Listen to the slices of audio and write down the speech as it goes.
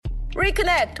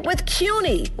Reconnect with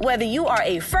CUNY. Whether you are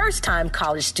a first-time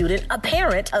college student, a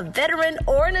parent, a veteran,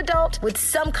 or an adult, with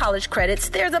some college credits,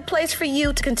 there's a place for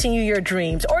you to continue your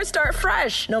dreams or start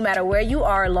fresh. No matter where you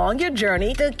are along your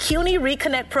journey, the CUNY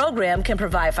Reconnect program can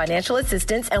provide financial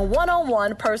assistance and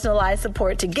one-on-one personalized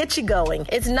support to get you going.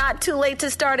 It's not too late to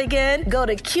start again. Go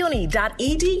to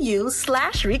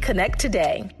cuny.edu/reconnect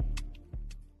today.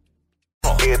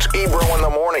 It's Ebro in the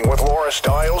Morning with Laura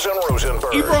Stiles and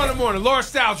Rosenberg. Ebro in the Morning, Laura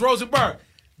Stiles, Rosenberg.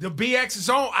 The BX is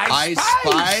on Ice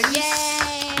Spice.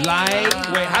 Yay!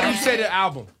 Wait, how do you say the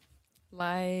album?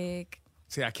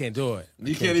 See, I can't do it.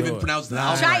 You can't even pronounce the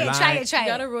album. Try it. You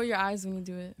gotta roll your eyes when you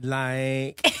do it.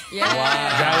 Yeah.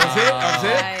 That was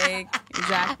it?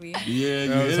 Exactly. Yeah,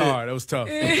 That was hard. That was tough.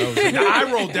 The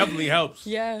eye roll definitely helps.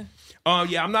 Yeah.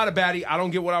 I'm not a baddie. I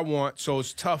don't get what I want, so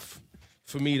it's tough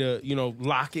for me to,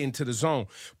 lock into the zone.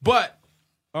 But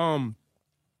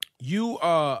you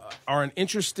are in an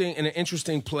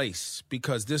interesting place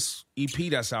because this EP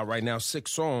that's out right now,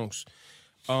 6 songs,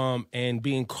 and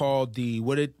being called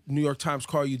what did New York Times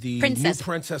call you? The new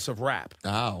princess of rap.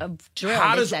 Oh.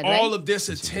 How does all of this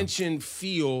attention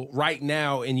feel right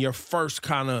now in your first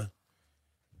kind of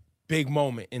big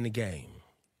moment in the game?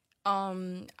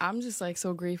 I'm just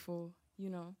so grateful,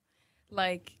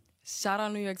 shout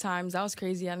out New York Times. That was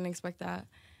crazy. I didn't expect that.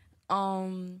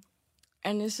 And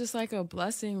it's just a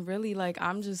blessing, really.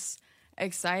 I'm just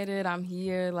excited. I'm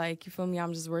here. You feel me?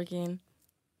 I'm just working.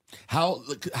 How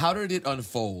did it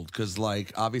unfold? Because,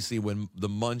 obviously when the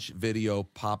Munch video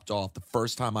popped off, the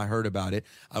first time I heard about it,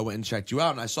 I went and checked you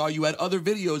out, and I saw you had other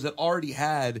videos that already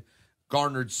had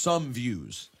garnered some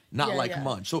views, not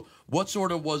Munch. So what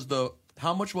sort of was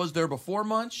how much was there before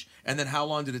Munch, and then how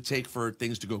long did it take for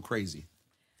things to go crazy?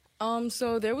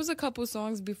 So there was a couple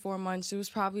songs before Munch. It was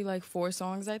probably 4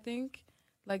 songs, I think.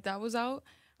 That was out.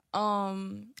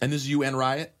 And this is you and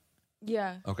Riot?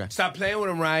 Yeah. Okay. Stop playing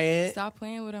with him, Riot. Stop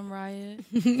playing with him, Riot.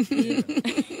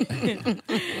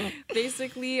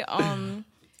 Basically,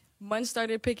 Munch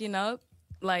started picking up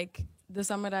the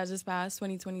summer that just passed,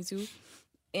 2022.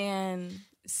 And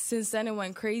since then it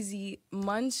went crazy.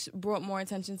 Munch brought more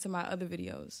attention to my other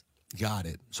videos. Got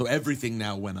it. So everything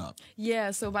now went up.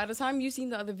 Yeah, so by the time you've seen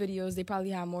the other videos, they probably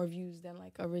had more views than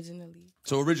originally.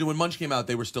 So originally when Munch came out,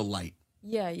 they were still light.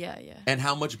 Yeah. And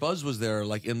how much buzz was there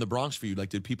in the Bronx for you?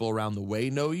 Did people around the way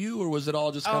know you, or was it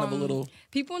all just kind of a little?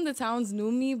 People in the towns knew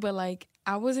me, but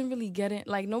I wasn't really getting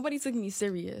nobody took me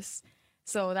serious.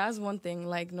 So that's one thing.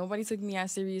 Nobody took me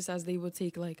as serious as they would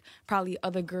take probably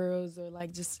other girls or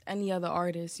just any other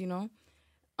artist,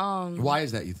 Why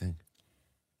is that, you think?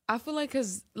 I feel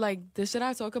because the shit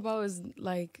I talk about is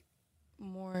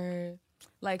more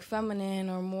feminine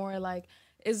or more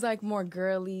it's more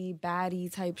girly,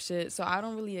 baddie type shit. So I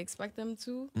don't really expect them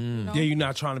to. Yeah, you're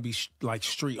not trying to be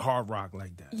street hard rock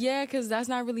like that. Yeah, because that's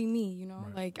not really me,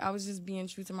 Right. I was just being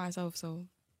true to myself, so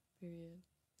period.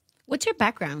 What's your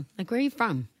background? Where are you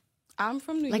from? I'm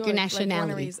from New York. Your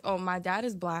nationality? My dad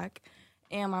is Black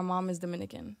and my mom is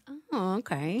Dominican. Oh,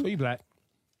 okay. So you Black.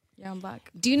 Yeah, I'm Black.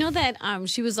 Do you know that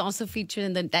she was also featured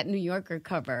in that New Yorker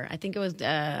cover? I think it was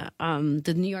the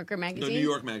New Yorker magazine. The New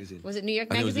York magazine. Was it New York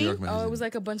I think magazine? It was New York magazine. Oh, it was a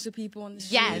bunch of people on the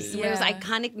street. Yes, it was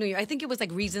iconic New York. I think it was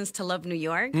Reasons to Love New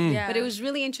York. Yeah. But it was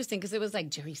really interesting because it was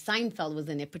Jerry Seinfeld was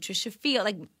in it, Patricia Field,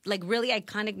 really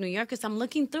iconic New Yorkers. I'm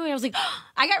looking through it. I was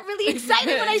I got really excited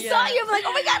when I saw you. I'm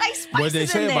oh my God, Ice Spice What did they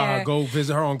say about her? Go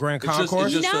visit her on Grand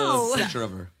Concourse? It's just No. a picture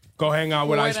of her. Go hang out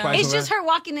with Ice Spice. It's just her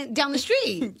walking down the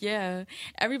street. Yeah.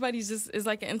 Everybody's it's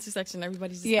an intersection.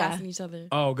 Everybody's just passing each other.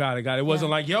 Oh, got it. It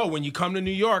wasn't when you come to New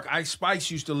York, Ice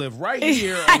Spice used to live right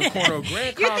here on the corner of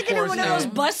Grand You're Concourse. thinking of one of those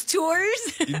bus tours?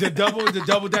 The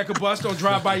double-decker bus don't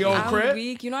drive by your old I'm crib?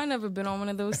 weak. I never been on one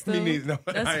of those still. Me neither. No,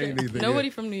 That's I ain't good. either.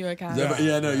 Nobody from New York has.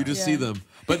 You just see them.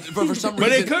 But for some reason...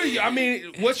 But it could.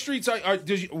 What streets are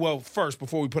first,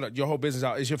 before we put your whole business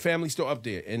out, is your family still up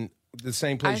there in the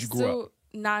same place you grew up?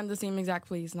 Not in the same exact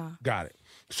place, nah. Got it.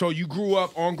 So you grew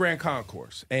up on Grand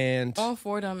Concourse and on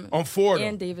Fordham.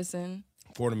 And Davison.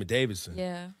 Fordham and Davison.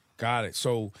 Yeah. Got it.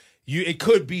 So it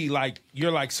could be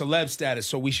you're celeb status,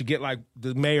 so we should get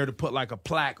the mayor to put a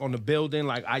plaque on the building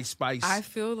Ice Spice. I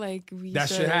feel that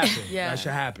should happen. Yeah. That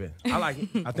should happen. I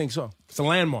like it. I think so. It's a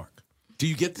landmark. Do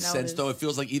you get the sense, though, it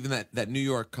feels like even that New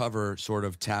York cover sort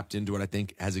of tapped into what I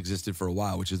think has existed for a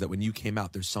while, which is that when you came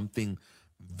out, there's something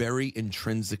very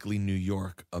intrinsically New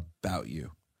York about you.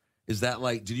 Is that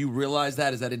did you realize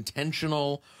that? Is that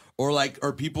intentional? Or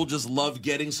or people just love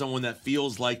getting someone that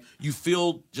feels you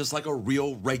feel just like a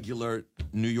real regular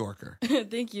New Yorker?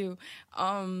 Thank you.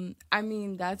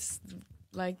 That's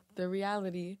the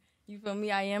reality. You feel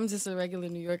me? I am just a regular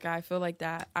New Yorker. I feel like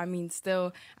that. I mean,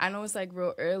 still, I know it's like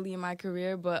real early in my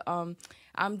career, but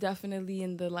I'm definitely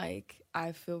in the like,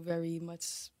 I feel very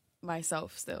much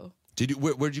myself still.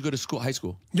 Where'd you go to school? High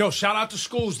school? Yo, shout out to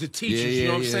schools, the teachers, you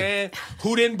know what I'm saying?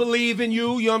 Who didn't believe in you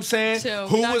know what I'm saying? Chill,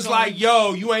 Who was like,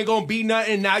 yo, you ain't gonna be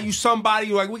nothing. Now you somebody.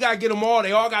 You're like, we gotta get them all.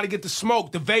 They all gotta get the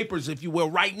smoke, the vapors, if you will,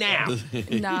 right now.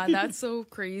 Nah, that's so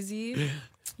crazy.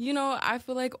 You know, I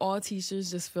feel like all teachers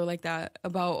just feel like that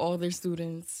about all their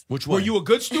students. Which one? Were you a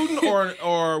good student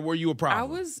or were you a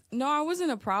problem? I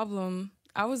wasn't a problem.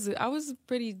 I was a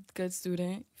pretty good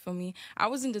student for me. I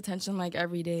was in detention like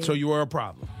every day. So you were a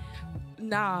problem?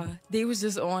 Nah, they was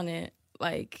just on it.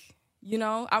 Like, you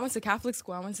know, I went to Catholic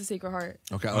school. I went to Sacred Heart.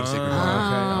 Okay, I went to Sacred Heart.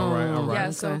 Okay, all right. Yeah,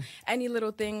 so any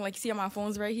little thing, like, see on my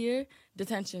phone's right here,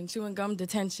 detention, chewing gum,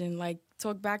 detention, like,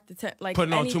 talk back, like,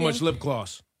 putting on anything. too much lip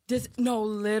gloss. No,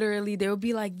 literally, they would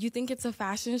be like, you think it's a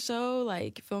fashion show?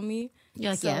 Like, feel me?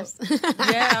 You're like, yes.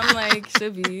 Yeah, I'm like,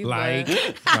 should be. Like, Nah,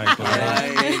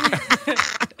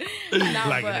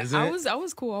 like but it, isn't it? I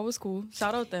was cool. I was cool.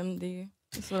 Shout out them.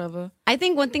 It's whatever. I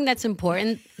think one thing that's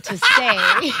important to say.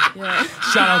 Yeah.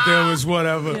 Shout out them is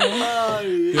whatever.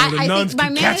 I nuns think my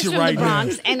can man catch is it from right the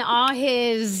Bronx and all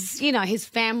his, you know, his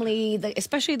family,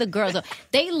 especially the girls,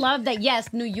 they love that,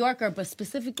 yes, New Yorker, but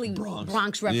specifically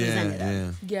Bronx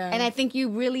representative. Yeah. And I think you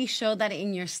really show that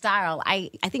in your style.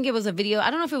 I think it was a video,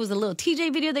 I don't know if it was a little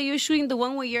TJ video that you were shooting, the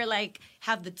one where you're like,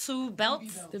 have the two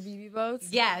belts. The BB belts?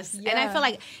 Yes. Yeah. And I feel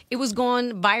like it was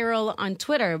going viral on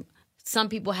Twitter. Some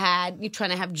people you trying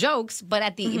to have jokes, but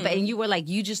and you were like,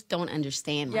 you just don't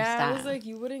understand my style. Yeah, I was like,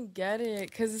 you wouldn't get it.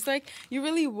 Because it's like, you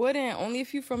really wouldn't. Only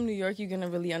if you're from New York, you're going to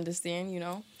really understand, you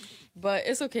know? But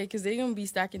it's okay, because they're going to be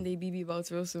stacking their BB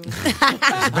belts real soon. It's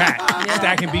back. Yeah.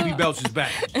 Stacking BB belts is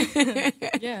back.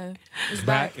 Yeah. It's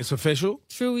back. It's official.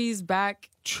 Truey's back.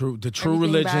 The true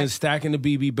religion back. is stacking the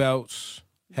BB belts.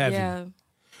 Heavy. Yeah.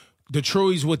 The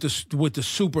Truey's with the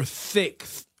super thick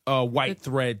white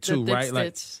thread too, the right? thick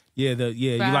Like stitch. you like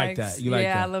that. You like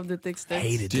that. Yeah, I love the thick stitch.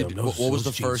 Hated them. What was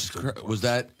the first?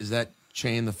 jeans. Is that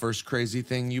chain the first crazy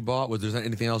thing you bought? Was there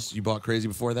anything else you bought crazy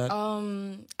before that?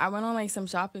 I went on like some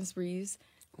shopping sprees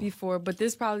before, but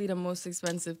this is probably the most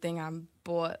expensive thing I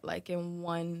bought like in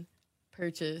one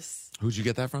purchase. Who'd you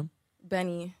get that from?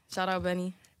 Benny. Shout out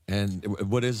Benny. And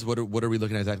what are we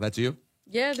looking at exactly? That's you?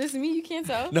 Yeah, this is me. You can't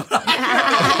tell. No.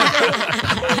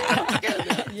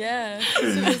 Yeah, it's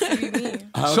supposed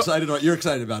to be me. You're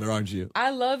excited about it, aren't you? I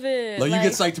love it. Like you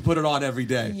get psyched to put it on every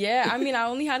day. Yeah, I mean, I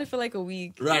only had it for like a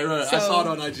week. Right. So I saw it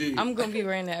on IG. I'm gonna be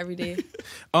wearing it every day.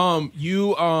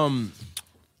 You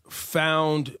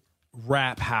found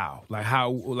rap how?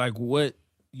 Like what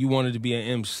you wanted to be an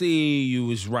MC, you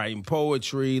was writing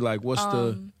poetry, like what's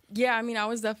Yeah, I mean, I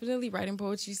was definitely writing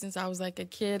poetry since I was like a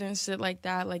kid and shit like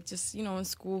that, like just, you know, in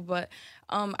school. But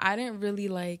I didn't really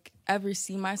like ever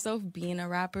see myself being a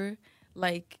rapper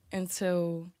like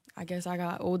until I guess I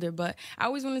got older. But I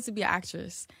always wanted to be an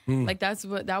actress. Like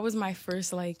that was my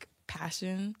first like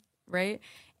passion, right?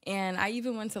 And I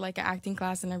even went to like an acting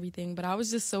class and everything, but I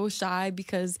was just so shy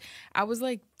because I was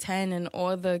like 10 and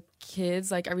all the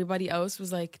kids, like everybody else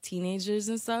was like teenagers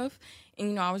and stuff. And,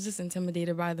 you know, I was just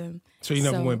intimidated by them. So you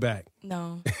never went back?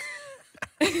 No.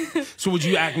 So would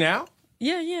you act now?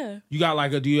 Yeah. You got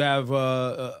like do you have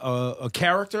a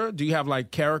character? Do you have like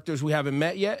characters we haven't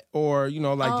met yet? Or, you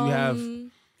know, like do you have...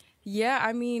 Yeah,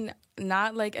 I mean,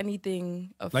 not like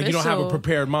anything official. Like you don't have a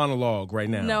prepared monologue right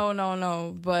now?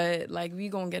 No. But like we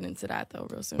gonna get into that though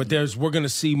real soon. But we're gonna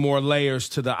see more layers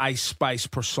to the Ice Spice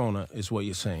persona is what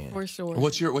you're saying. For sure.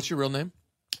 What's your real name?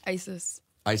 ISIS.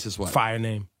 ISIS what? Fire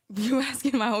name. You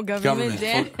asking my whole government,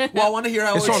 Dan? Well, I want to hear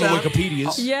how it's it on sounds. the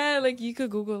Wikipedia's. Yeah, like you could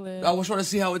Google it. I just want to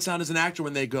see how it sounds as an actor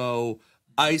when they go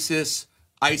ISIS,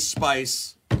 Ice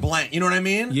Spice, blank. You know what I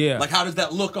mean? Yeah. Like how does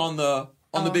that look on the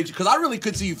big? Because I really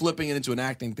could see you flipping it into an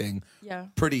acting thing. Yeah.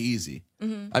 Pretty easy.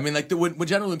 I mean, like when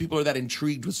generally when people are that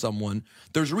intrigued with someone,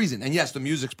 there's a reason. And yes, the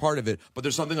music's part of it, but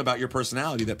there's something about your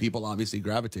personality that people obviously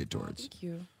gravitate towards. Thank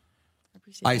you. I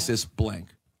appreciate ISIS blank.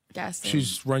 Gaston.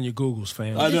 She's run your Googles,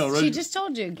 fam. I know, right? She just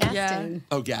told you, Gaston. Yeah.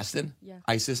 Oh, Gaston? Yeah.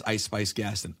 ISIS, Ice Spice,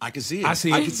 Gaston. I can see it. I see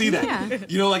I it. can see that. Yeah.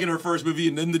 You know, like in her first movie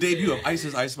and then the debut of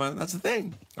ISIS, Ice Spice. That's the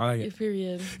thing. I like it.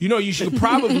 Period. You know, you should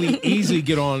probably easily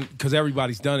get on because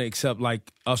everybody's done it except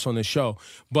like us on the show.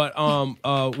 But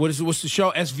what's the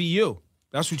show? SVU.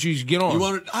 That's what you should get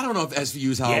on. I don't know if SVU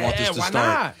is how I want this to why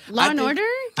start. not? Law and Order?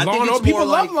 Law and Order. People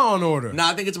love Law and Order. No,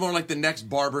 I think it's more like the next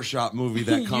barbershop movie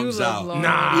that comes love out. Law and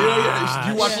Nah. Yeah.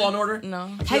 Do you watch Law and Order? No.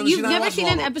 Have you never seen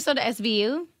an episode of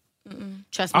SVU?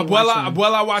 Trust me.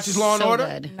 Abuela watches Law and so Order.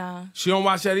 Good. Nah. She don't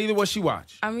watch that either. What she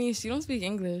watch? I mean, she don't speak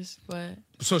English, but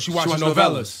So she watches watch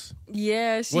novellas.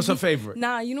 Yeah. What's her favorite?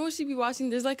 Nah, you know what she be watching?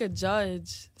 There's like a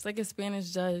judge. It's like a Spanish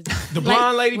judge. The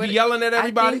blonde lady be what- yelling at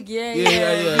everybody? I think,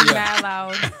 yeah. Mad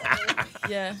loud.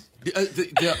 Yeah. Do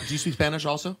you speak Spanish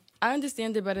also? I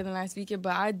understand it better than I speak it,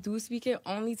 but I do speak it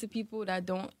only to people that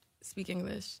don't speak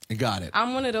English. Got it.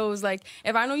 I'm one of those, like,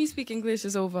 if I know you speak English,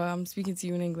 it's over. I'm speaking to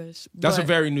you in English. That's a But-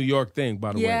 very New York thing,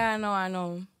 by the way. Yeah, I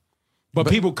know. But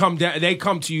people come down, they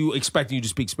come to you expecting you to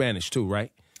speak Spanish too,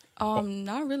 right?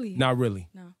 Not really. Not really.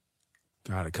 No.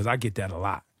 Got it, because I get that a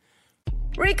lot.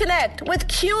 Reconnect with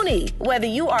CUNY. Whether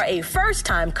you are a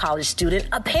first-time college student,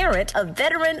 a parent, a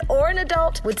veteran, or an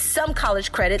adult, with some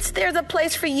college credits, there's a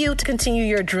place for you to continue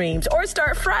your dreams or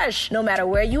start fresh. No matter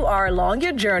where you are along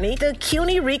your journey, the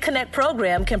CUNY Reconnect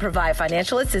program can provide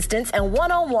financial assistance and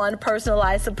one-on-one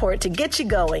personalized support to get you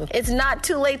going. It's not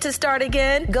too late to start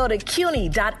again. Go to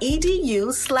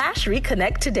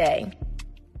cuny.edu/reconnect today.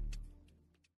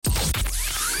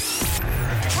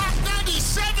 Hot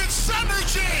 97 Summer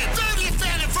Jam, 30th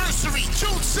anniversary,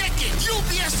 June 2nd,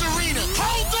 UBS Arena.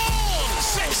 Hold on!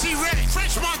 Sexy Red,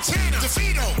 French Montana,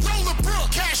 DeVito, Lola Brooke,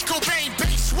 Cash Cobain,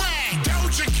 Bass Swag,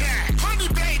 Doja Cat, Honey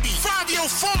Baby, Fabio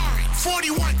Fari,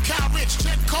 41, Kyle Rich,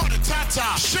 Ted Carter,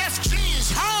 Tata, Chef G is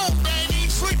home, baby,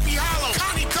 Sleepy Hollow,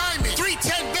 Connie Diamond,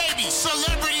 310 Baby,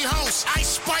 Celebrity Host,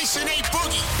 Ice Spice and A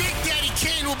Boogie. Big Daddy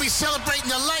Kane will be celebrating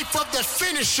the life of the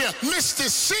finisher, Mr.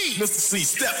 C. Mr. C,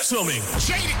 step to me.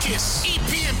 Jadakiss,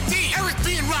 EPMD, Eric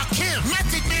B. and Rakim,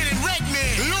 Method Man and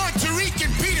Redman, Lord Tariq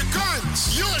and Peter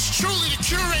Guns. Yours truly, the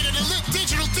curator, the lit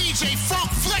digital DJ,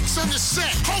 Funk Flex on the set.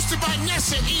 Hosted by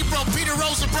Nessa, Ebro, Peter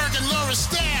Rosenberg, and Laura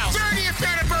Stiles. 30th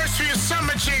anniversary of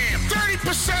Summer Jam.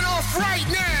 30% off right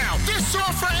now. This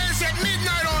offer ends at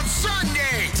midnight on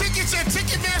Sunday. Tickets at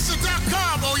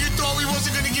Ticketmaster.com. Oh, you thought we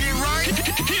wasn't going to get it right?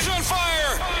 He's on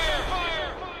fire.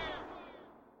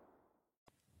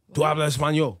 Tu habla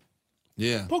español?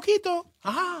 Yeah. Poquito.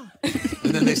 Ajá.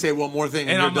 And then they say one more thing,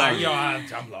 and, And you're I'm done. like,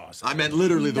 yo, I'm lost. I meant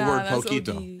literally the Nah, word that's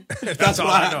poquito. OD. That's all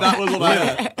I know. That was what I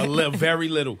had. A little, very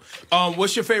little.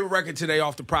 What's your favorite record today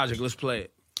off the project? Let's play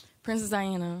it. Princess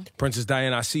Diana. Princess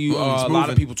Diana. I see you. It's A lot moving.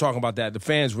 of people talking about that. The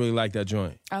fans really like that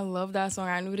joint. I love that song.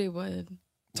 I knew they would.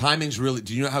 Timing's really.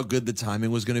 Do you know how good the timing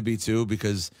was going to be too?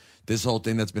 Because this whole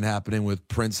thing that's been happening with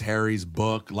Prince Harry's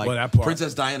book, like Well, that part.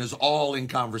 Princess Diana's all in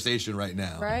conversation right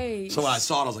now. Right. So when I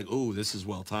saw it, I was like, "Ooh, this is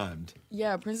well timed."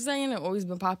 Yeah, Princess Diana always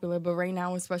been popular, but right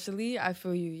now especially, I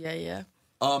feel you. Yeah.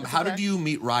 How did you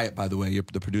meet Riot? By the way, you're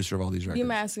the producer of all these records. He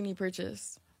met SUNY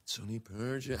Purchase. SUNY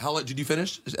Purchase. How did you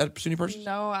finish at SUNY Purchase?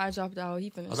 No, I dropped out. He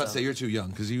finished. I was about to say you're too young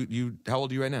because you. How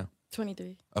old are you right now?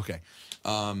 23. Okay.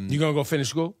 You gonna go finish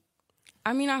school?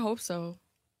 I mean, I hope so.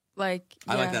 Like,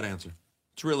 I like yeah. that answer.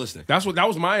 It's realistic. That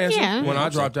was my answer Yeah. when Yeah, I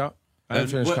dropped out. I didn't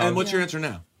finish And college. what's your answer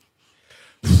now?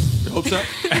 You hope so.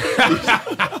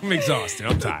 I'm exhausted.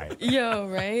 I'm tired. Yo,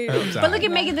 right? I'm tired. But look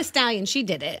at Megan Thee Stallion. She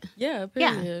did it. Yeah,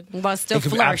 Yeah. period. But still It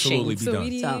could flourishing. absolutely be done.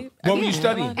 Sweetie. So- What were you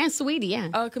studying? And Sweetie,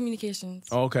 yeah. Communications.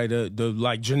 Okay, the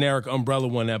like generic umbrella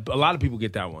one. That a lot of people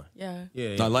get that one. Yeah.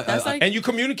 Yeah. I like. That's like- And you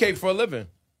communicate for a living.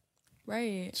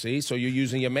 Right. See, so you're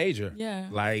using your major. Yeah.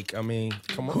 Like, I mean,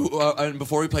 come on. And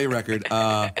before we play your record,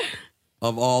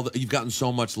 of all you've gotten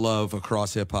so much love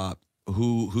across hip hop.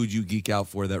 Who'd you geek out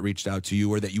for that reached out to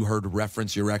you or that you heard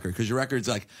reference your record? Because your record's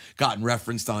like gotten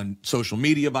referenced on social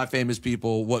media by famous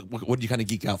people. What do you kind of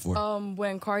geek out for?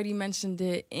 When Cardi mentioned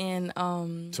it in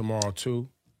Tomorrow too.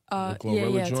 The yeah,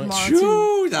 Glorilla joint. Tomorrow Phew,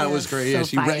 too. that was great. Yeah,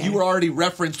 So fire. you were already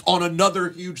referenced on another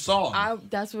huge song.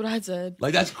 That's what I said.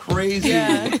 Like that's crazy.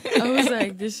 Yeah. I was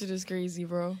like, this shit is crazy,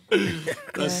 bro.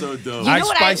 That's so dope. You know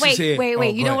what Spice is wait, here. wait. Oh,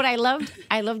 You go know what ahead. I loved?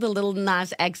 I loved the Little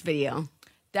Nas X video.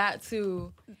 That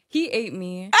too. He ate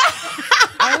me.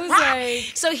 I was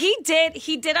like, So he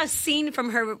did a scene from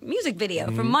her music video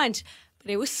from Munch,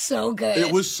 but it was so good.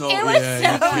 It was so. It was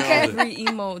yeah, so you killed good. every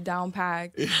emote down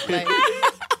packed. Like,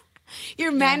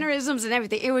 Your mannerisms and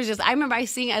everything. It was just. I remember I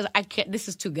seeing. I can't. This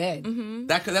is too good.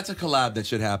 That's a collab that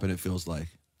should happen. It feels like.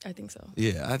 I think so.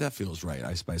 Yeah, that feels right.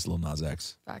 Ice Spice, Lil Nas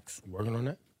X. Facts. You working on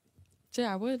that?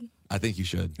 Yeah, I would. I think you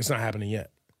should. It's not happening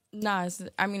yet. Nah,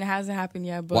 it hasn't happened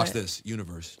yet. But Watch this,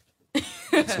 Universe.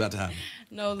 It's about to happen.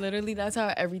 No, literally, that's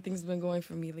how everything's been going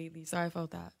for me lately. So I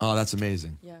felt that. Oh, that's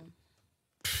amazing. Yeah.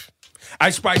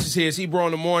 Ice Spice is here. It's Ebro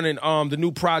in the morning. The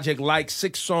new project, like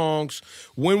 6 songs.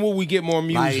 When will we get more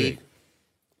music?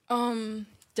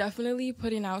 Definitely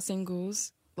putting out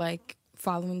singles, like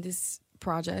following this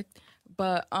project.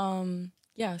 But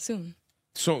yeah, soon.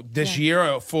 So this year,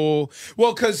 a full.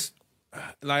 Well, because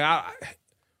like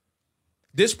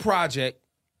this project,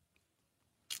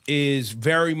 is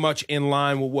very much in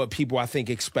line with what people, I think,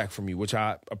 expect from you, which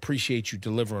I appreciate you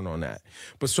delivering on that.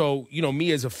 But so,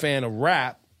 me as a fan of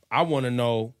rap, I want to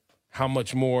know how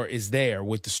much more is there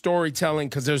with the storytelling,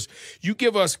 because you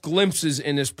give us glimpses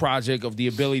in this project of the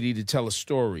ability to tell a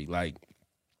story. Like,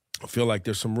 I feel like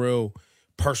there's some real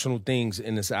personal things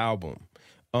in this album.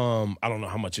 I don't know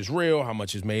how much is real, how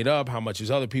much is made up, how much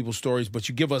is other people's stories, but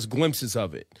you give us glimpses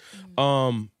of it.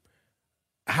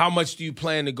 How much do you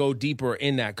plan to go deeper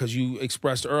in that? Because you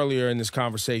expressed earlier in this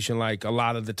conversation, like, a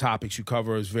lot of the topics you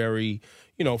cover is very,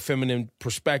 feminine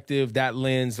perspective. That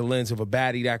lens, the lens of a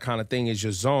baddie, that kind of thing is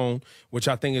your zone, which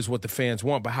I think is what the fans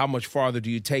want. But how much farther do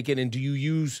you take it? And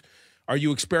are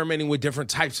you experimenting with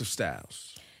different types of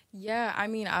styles? Yeah, I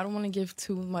mean, I don't want to give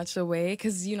too much away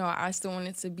because, I still want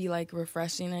it to be, like,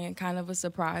 refreshing and kind of a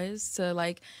surprise to,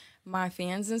 like, my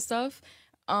fans and stuff.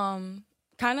 Kind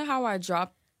of how I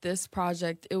dropped this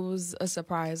project, it was a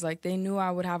surprise. Like, they knew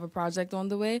I would have a project on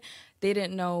the way. They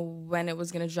didn't know when it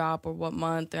was going to drop or what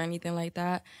month or anything like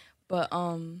that. But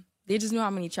they just knew how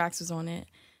many tracks was on it.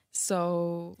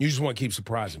 So you just want to keep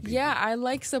surprising people. Yeah, I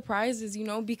like surprises,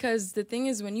 because the thing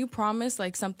is, when you promise,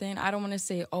 like, something, I don't want to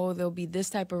say, oh, there'll be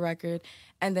this type of record,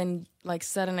 and then, like,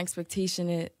 set an expectation,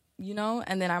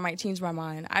 and then I might change my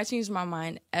mind. I change my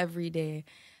mind every day.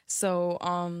 So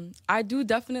I do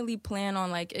definitely plan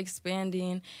on, like,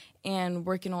 expanding and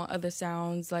working on other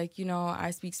sounds. Like,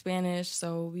 I speak Spanish,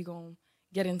 so we gonna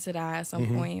get into that at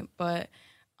some point. But,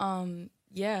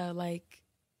 yeah, like,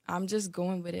 I'm just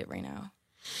going with it right now.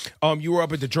 You were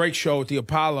up at the Drake show at the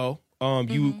Apollo.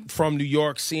 You from New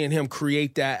York, seeing him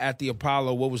create that at the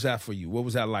Apollo. What was that for you? What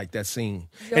was that like, that scene?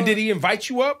 And did he invite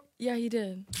you up? Yeah, he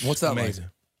did. What's that amazing?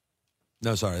 Like?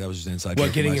 No, sorry, that was just inside.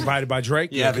 What, getting invited by Drake?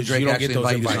 Yeah, but Drake actually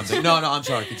invite you to something. No, I'm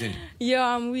sorry, continue. Yeah,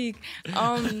 I'm weak. It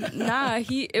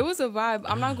was a vibe.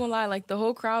 I'm not gonna lie, like, the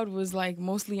whole crowd was, like,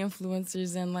 mostly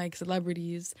influencers and, like,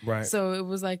 celebrities. Right. So it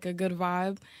was, like, a good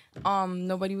vibe.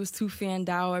 Nobody was too fanned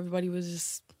out. Everybody was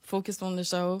just focused on the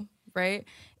show, right?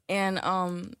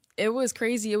 And it was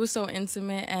crazy. It was so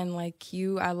intimate and, like,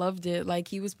 cute. I loved it. Like,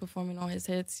 he was performing all his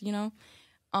hits,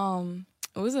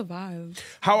 It was a vibe.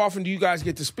 How often do you guys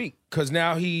get to speak? Because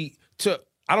now I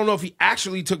don't know if he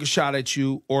actually took a shot at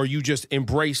you or you just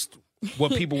embraced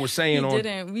what people were saying. He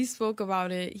didn't. We spoke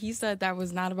about it. He said that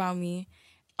was not about me.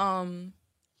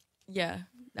 Yeah,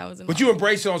 that was. But you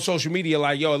embraced it on social media,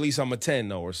 like, yo, at least I'm a 10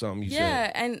 though, or something. You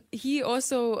said. And he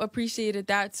also appreciated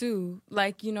that too.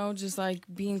 Like, just like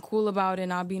being cool about it,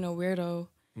 not being a weirdo.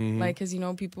 Like, because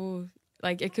people.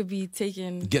 Like, it could be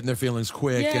taken... Getting their feelings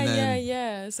quick and then...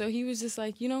 Yeah. So he was just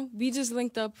like, we just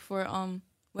linked up for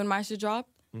when My Shit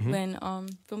dropped, when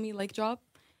Feel Me Like dropped.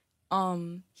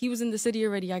 He was in the city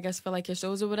already, I guess, for, like, his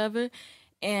shows or whatever.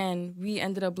 And we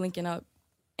ended up linking up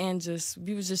and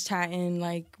we was just chatting.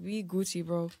 Like, we Gucci,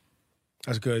 bro.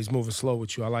 That's good. He's moving slow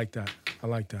with you. I like that.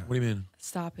 What do you mean?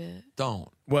 Stop it. Don't.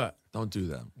 What? Don't do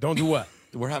that. Don't do what?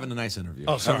 We're having a nice interview.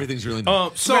 Oh, sorry. Everything's really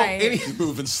nice. Right.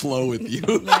 Moving slow with you.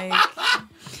 Like,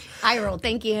 I roll.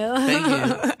 Thank you. Thank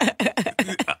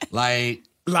you. like,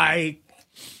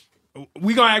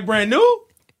 we gonna act brand new?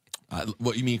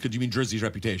 What you mean? Could you mean Drizzy's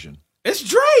reputation? It's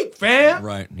Drake, fam.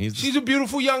 Right. She's a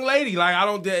beautiful young lady. Like,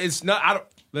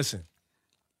 listen.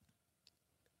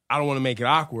 I don't want to make it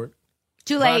awkward.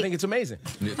 Too late. I think it's amazing.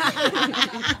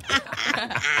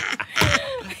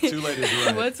 Too late is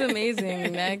right. What's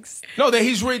amazing? Next. No,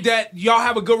 that y'all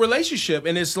have a good relationship,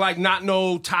 and it's like not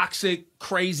no toxic,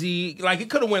 crazy. Like, it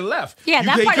could have went left. Yeah,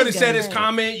 He could have said good. his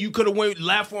comment. You could have went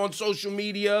left on social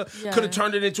media. Yeah. Could have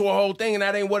turned it into a whole thing, and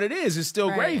that ain't what it is. It's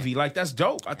still gravy. Like, that's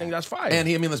dope. I think that's fire. And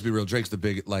let's be real. Drake's the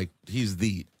big. Like, he's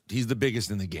the biggest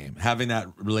in the game. Having that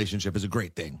relationship is a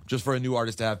great thing, just for a new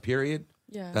artist to have. Period.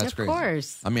 Yeah, that's of crazy.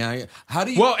 course. I mean, how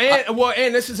do you?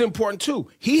 And this is important too.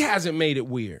 He hasn't made it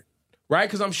weird. Right?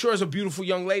 Because I'm sure as a beautiful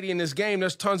young lady in this game,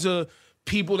 there's tons of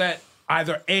people that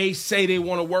either A, say they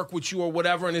want to work with you or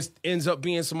whatever, and it ends up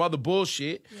being some other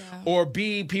bullshit. Yeah. Or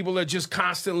B, people are just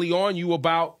constantly on you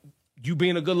about you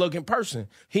being a good-looking person.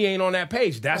 He ain't on that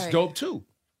page. That's dope, too.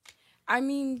 I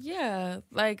mean, yeah,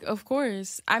 like, of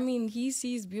course. I mean, he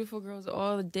sees beautiful girls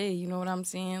all day, you know what I'm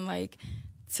saying? Like,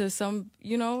 to some,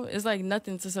 it's like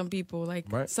nothing to some people. Like,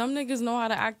 some niggas know how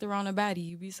to act around a baddie.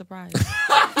 You'd be surprised.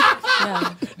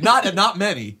 Yeah. Not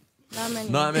many.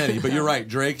 Not many. But you're right.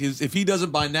 Drake is. If he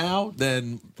doesn't by now,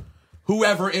 then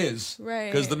whoever is,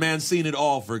 right? Because the man's seen it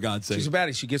all. For God's sake, she's a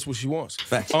baddie. She gets what she wants.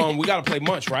 Facts. We gotta play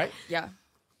Munch, right? Yeah.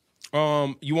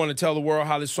 You want to tell the world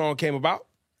how this song came about?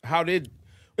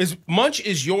 Munch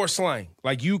is your slang?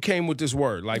 Like, you came with this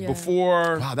word, like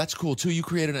before. Wow, that's cool too. You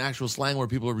created an actual slang where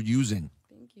people are using.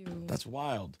 Thank you. That's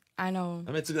wild. I know.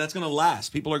 I mean, that's going to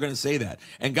last. People are going to say that.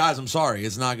 And guys, I'm sorry,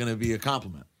 it's not going to be a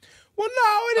compliment. Well,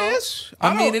 no, it is.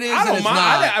 I mean, it is. I don't it's mind.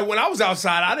 not. When I was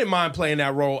outside, I didn't mind playing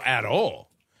that role at all.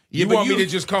 Yeah, You want me to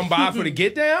just come by for the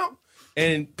get down?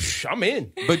 And I'm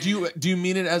in. But do you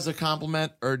mean it as a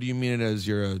compliment, or do you mean it as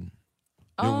your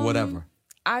whatever?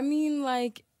 I mean,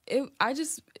 like,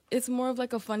 it's more of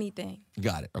like a funny thing.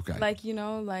 Got it. Okay. Like, you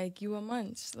know, like you a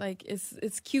munch. Like,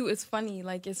 it's cute. It's funny.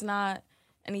 Like, it's not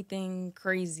anything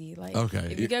crazy. Like,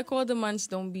 if you get called a munch,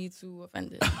 don't be too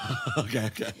offended. Okay.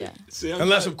 Yeah. See,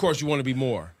 Unless, of course, you want to be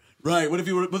more. Right. What if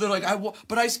you were? But they're like,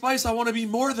 but Ice Spice, I want to be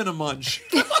more than a munch.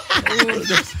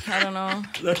 I don't know.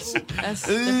 That's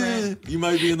different. You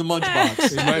might be in the munch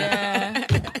box. Yeah.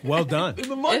 Well done. In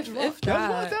the munch box. If that.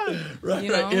 Well done. Right. You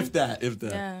know? If that.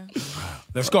 Yeah.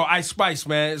 Let's go. Ice Spice,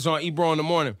 man. It's on Ebro in the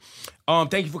morning.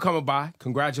 Thank you for coming by.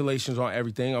 Congratulations on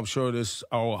everything. I'm sure this.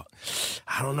 I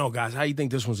don't know, guys. How you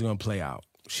think this one's gonna play out?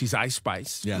 She's Ice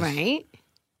Spice. Yes. Right.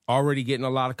 Already getting a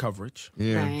lot of coverage.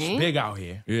 Yeah. Right. She's big out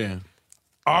here. Yeah.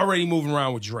 Already moving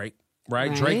around with Drake.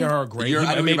 Right? Drake and her are great.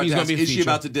 I know Maybe he's gonna be a is she feature.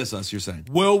 about to diss us? You're saying?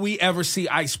 Will we ever see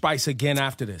Ice Spice again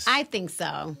after this? I think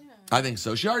so. I think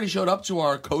so. She already showed up to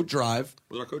our coat drive.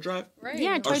 Was it our coat drive? Right.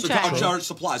 Yeah, Our, toy track.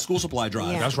 our school supply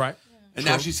drive. Yeah. That's right. And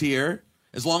now she's here.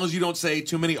 As long as you don't say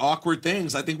too many awkward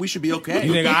things, I think we should be okay.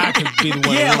 You think I could be the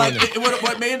one? Yeah, to like ruin it?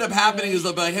 what may end up happening is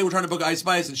they'll be like, "Hey, we're trying to book Ice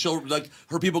Spice," and she'll like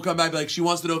her people come back and be like, "She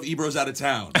wants to know if Ebro's out of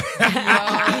town."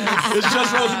 It's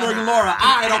just Rosenberg and Laura.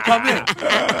 I don't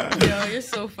come in. Yo, you're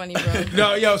so funny, bro.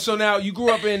 No, yo. So now you grew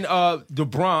up in the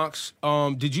Bronx.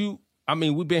 Did you? I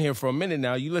mean, we've been here for a minute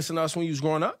now. You listen to us when you was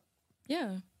growing up.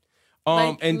 Yeah.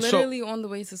 And literally on the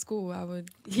way to school, I would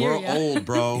hear We're old,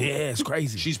 bro. Yeah, it's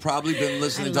crazy. She's probably been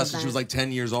listening to us since she was like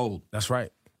 10 years old. That's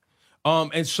right.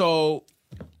 And so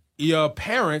your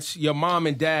parents, your mom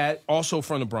and dad, also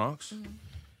from the Bronx.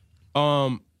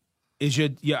 Is your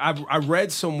I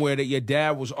read somewhere that your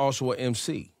dad was also an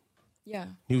MC. Yeah.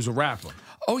 He was a rapper.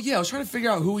 Oh yeah, I was trying to figure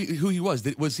out who he was.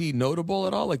 Was he notable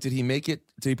at all? Like, did he make it?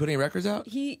 Did he put any records out?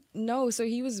 So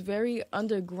he was very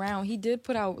underground. He did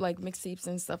put out like mixtapes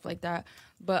and stuff like that,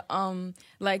 but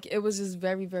like it was just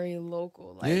very, very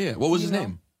local. Like, Yeah. What was his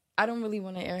name? I don't really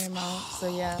want to air him out,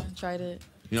 so yeah, try to.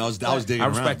 You know, I was digging I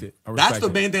around. respect it. That's the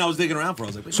main thing I was digging around for. I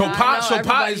was like, So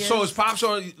everybody is Pops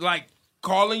on like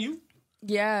calling you?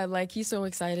 Yeah, like he's so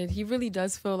excited. He really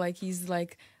does feel like he's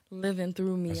like living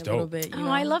through me That's a little dope. bit. You Oh,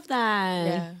 know? I love that.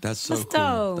 Yeah. that's so That's cool.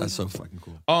 dope. That's so fucking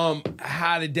cool.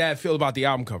 How did Dad feel about the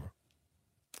album cover?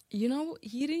 You know,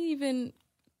 he didn't even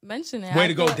mention it. Way I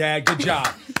to go, thought- Dad. Good job.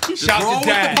 Shout roll to with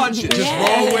Dad. the punches. Just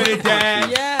Yeah. roll with it, Dad.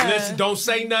 Yeah. Listen, don't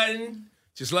say nothing.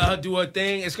 Just let her do her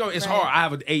thing. It's Right. hard. I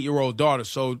have an 8-year-old daughter,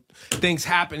 so things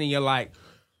happen and you're like,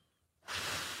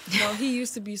 Well, he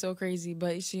used to be so crazy,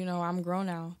 but you know, I'm grown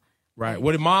now. right.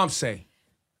 What did Mom say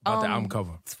about the album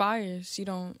cover? It's fire. She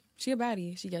a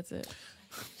baddie. She gets it.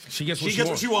 She gets what She she gets what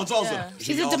wants. she wants also. Yeah.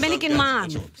 She's a Dominican mom.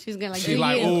 She's gonna like. She's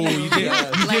like, oh, you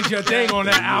did your thing on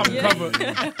that album cover.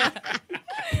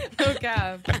 No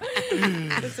cap.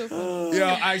 That's so funny. Yo,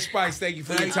 Ice Spice, thank you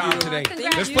for your time today.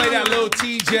 Congrats. Let's play that little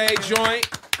TJ joint.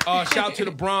 Shout out to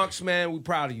the Bronx, man. We're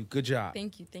proud of you. Good job.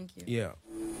 Thank you. Yeah.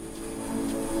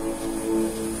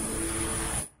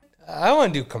 I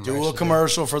want to do commercial. Do a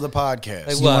commercial for the podcast.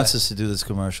 Like He what? wants us to do this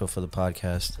commercial for the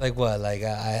podcast. Like what? Like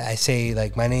I say,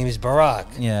 like my name is Barack.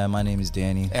 Yeah, my name is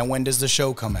Danny. And when does the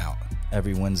show come out?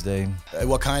 Every Wednesday.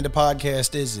 What kind of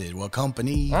podcast is it? What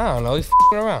company? I don't know. We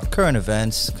f***ing around. Current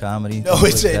events, comedy. No,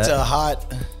 things it's like that. a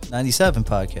hot. 97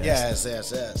 podcast. Yes.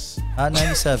 Hot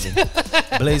 97.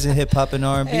 Blazing hip hop and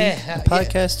R&B. Yeah,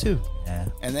 Podcast too. Yeah.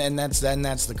 And then that's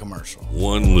the commercial.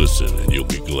 One listen and you'll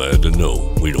be glad to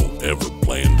know we don't ever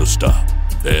plan to stop.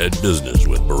 Bad Business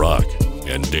with Barack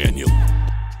and Daniel.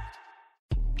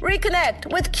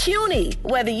 Reconnect with CUNY.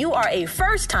 Whether you are a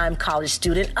first-time college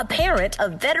student, a parent, a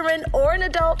veteran, or an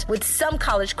adult, with some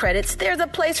college credits, there's a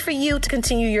place for you to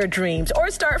continue your dreams or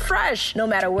start fresh. No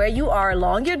matter where you are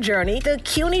along your journey, the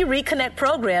CUNY Reconnect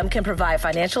program can provide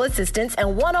financial assistance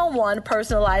and one-on-one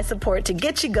personalized support to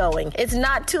get you going. It's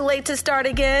not too late to start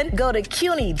again. Go to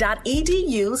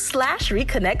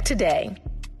cuny.edu/reconnect today.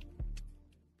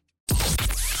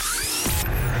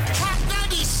 Hot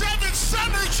 97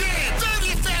 Summer Jam,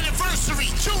 30th anniversary,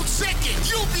 June 2nd,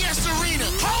 UBS Arena.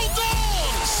 Hold on!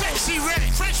 Sexy Red,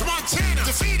 French Montana,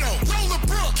 DeVito, Roller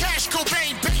Brook, Cash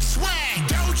Cobain, Bass Swag,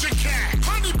 Doja Cat,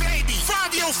 Honey Baby,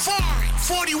 Fabio Foreign,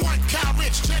 41 Cal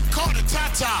Rich, Jet Carter,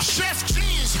 Tata, Chef G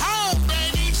is home,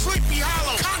 baby, Sleepy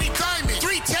Hollow, Connie Diamond,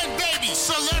 310 Baby,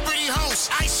 Celebrity Host,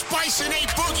 Ice Spice and A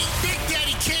Boogie, Big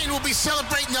Daddy Kane will will be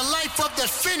celebrating the life of the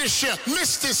finisher,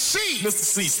 Mr. C. Mr.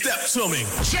 C, step to me.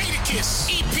 Jadakiss,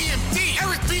 EPMD,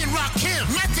 Eric B. and Rakim,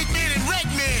 Method Man and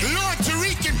Redman, Lord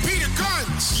Tariq and Peter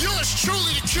Guns. Yours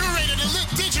truly, the curator, the lit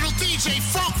digital DJ,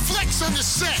 Funk Flex on the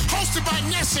set. Hosted by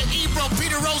Nessa, Ebro,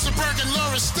 Peter Rosenberg, and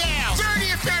Laura Stiles.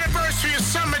 30th anniversary of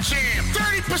Summer Jam.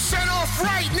 30% off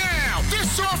right now.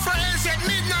 This offer ends at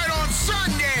midnight on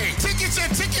Sunday.